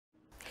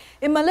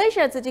In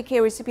Malaysia, Tzu Chi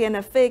recipient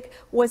Afiq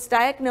was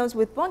diagnosed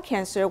with bone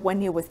cancer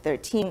when he was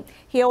 13.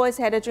 He always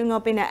had a dream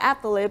of being an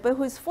athlete, but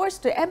was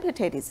forced to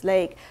amputate his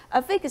leg.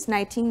 Afiq is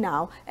 19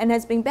 now and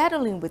has been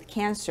battling with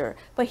cancer,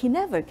 but he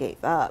never gave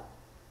up.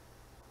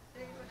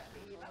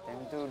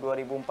 Time tu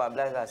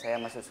 2014 lah saya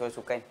masuk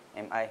sukan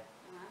MI.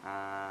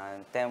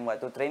 Time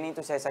waktu training tu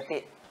saya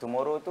sakit.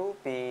 Tomorrow tu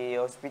pergi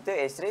hospital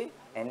X-ray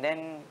and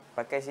then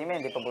pakai simen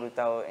dia baru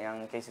tahu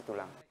yang kanser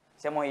tulang.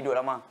 Saya mau hidup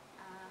lama.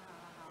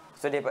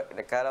 So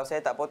kalau saya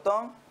tak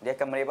potong, dia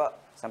akan merebak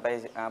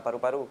sampai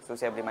paru-paru. So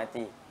saya boleh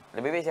mati.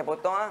 Lebih baik saya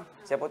potong lah.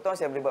 Saya potong,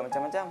 saya boleh buat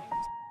macam-macam.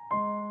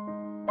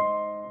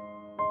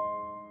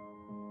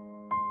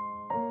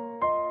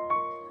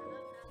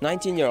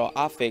 "19-year-old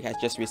Afiq has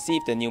just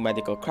received the new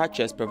medical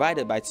crutches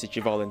provided by Tzu Chi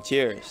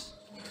volunteers.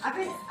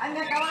 Afiq,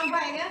 anda kawan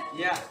baik ya?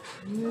 Yeah.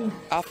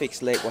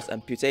 Afiq's leg was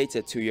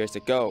amputated 2 years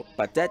ago,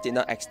 but that did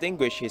not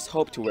extinguish his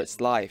hope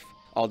towards life.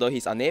 Although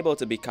he's unable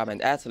to become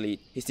an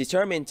athlete, he's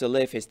determined to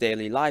live his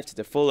daily life to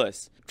the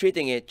fullest,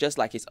 treating it just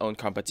like his own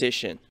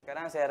competition.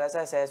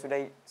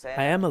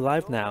 I am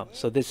alive now,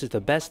 so this is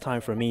the best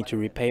time for me to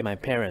repay my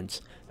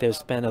parents. They've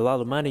spent a lot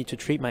of money to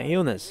treat my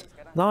illness.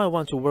 Now I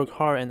want to work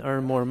hard and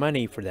earn more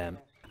money for them.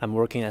 I'm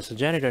working as a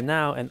janitor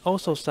now and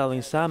also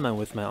selling salmon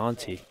with my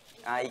auntie.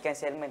 I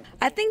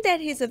think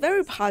that he's a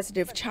very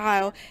positive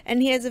child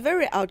and he has a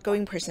very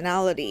outgoing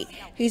personality.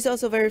 He's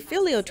also very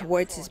filial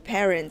towards his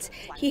parents.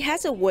 He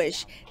has a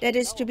wish, that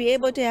is to be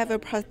able to have a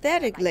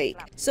prosthetic leg.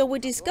 So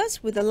we discussed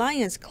with the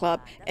Lions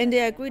Club and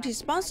they agreed to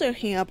sponsor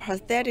him a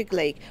prosthetic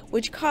leg,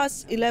 which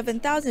costs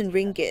 11,000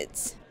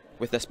 ringgits.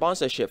 With the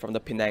sponsorship from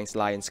the Penang's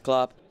Lions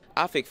Club,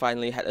 Afiq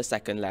finally had a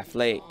second left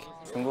leg.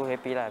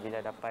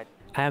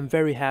 I am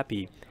very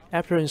happy.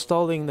 After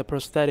installing the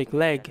prosthetic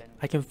leg,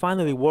 I can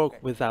finally walk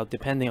without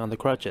depending on the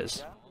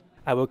crutches.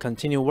 I will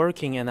continue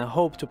working and I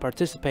hope to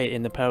participate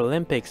in the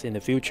Paralympics in the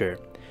future.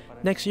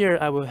 Next year,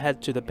 I will head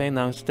to the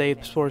Penang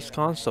State Sports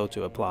Council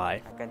to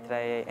apply.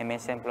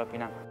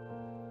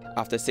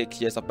 After 6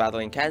 years of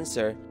battling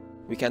cancer,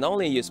 we can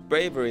only use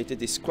bravery to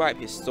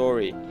describe his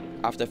story.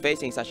 After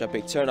facing such a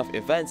big turn of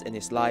events in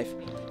his life,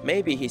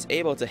 maybe he's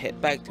able to head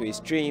back to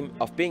his dream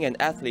of being an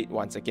athlete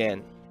once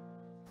again.